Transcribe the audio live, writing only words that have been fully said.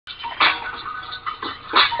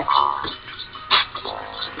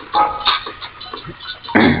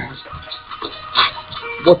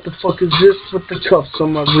What the fuck is this with the cuffs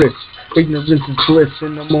on my wrist? Ignorance is bliss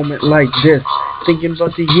in a moment like this. Thinking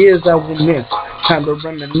about the years I will miss. Time to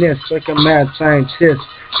reminisce like a mad scientist.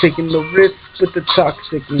 Taking the risk with the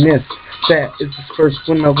toxicness. That is the first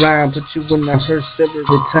when I rhyme. Put you in a hearse every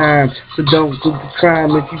time. So don't do the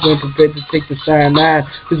crime if you ain't prepared to take the cyanide.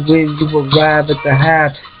 Cause when you arrive at the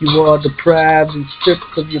hive, you are deprived and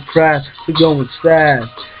stripped of your pride. So go inside.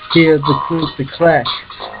 Hear the clink, the clack,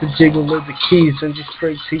 the jiggle of the keys, send you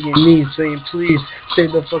straight to your knees, saying please, stay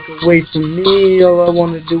the fuck away from me. All I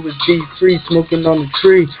wanna do is be free, smoking on a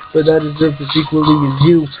tree, but I deserve this equally as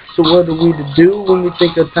you. So what are we to do when we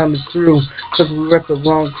think our time is through? Cause we rep the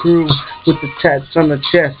wrong crew, with the tats on the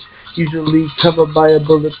chest, usually covered by a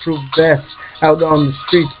bulletproof vest. Out on the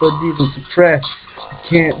streets, but even suppressed,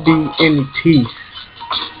 there can't be any peace.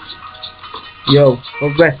 Yo,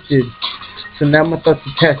 arrested. So now my thoughts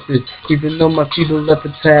are tested, even though my fetal left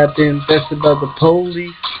a tab invested by the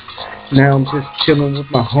police. Now I'm just chilling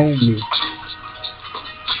with my homies.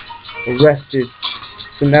 Arrested.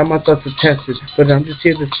 So now my thoughts are tested, but I'm just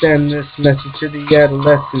here to send this message to the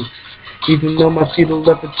adolescents. Even though my fetal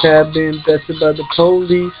left a tab invested by the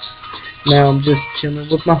police. Now I'm just chilling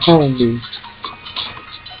with my homies.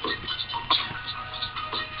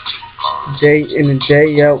 Day in and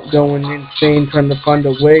day out, going insane, trying to find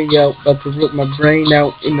a way out. About to rip my brain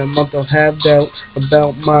out. In a month I'll have doubt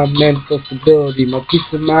about my mental stability, my peace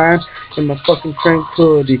of mind, and my fucking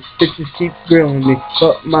tranquility. Bitches keep grilling me,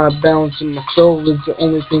 but my balance in my soul is the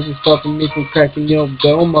only thing that's stopping me from cracking your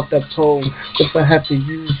dome off that pole. If I have to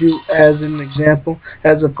use you as an example,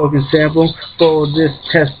 as a fucking sample for this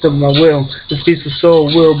test of my will, this peaceful soul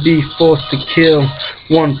will be forced to kill.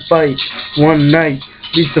 One fight, one night,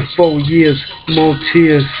 least of 4 years, more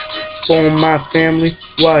tears for my family.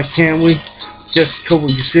 Why can't we just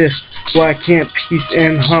coexist? Why can't peace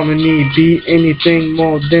and harmony be anything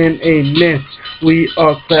more than a myth? We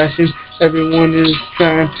are clashing, everyone is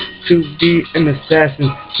trying to be an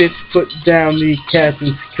assassin. Bitch, put down the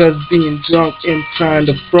captains, cause being drunk and trying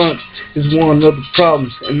to front is one of the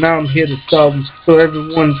problems, and now I'm here to solve them. So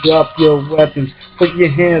everyone drop your weapons, put your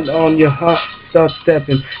hand on your heart, start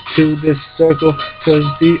stepping to this circle, cause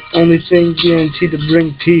the only thing guaranteed to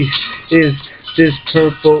bring peace is this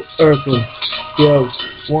purple Urkel. Yo,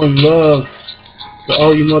 one love to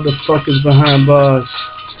all you motherfuckers behind bars.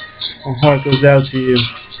 My heart goes out to you.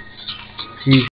 Peace.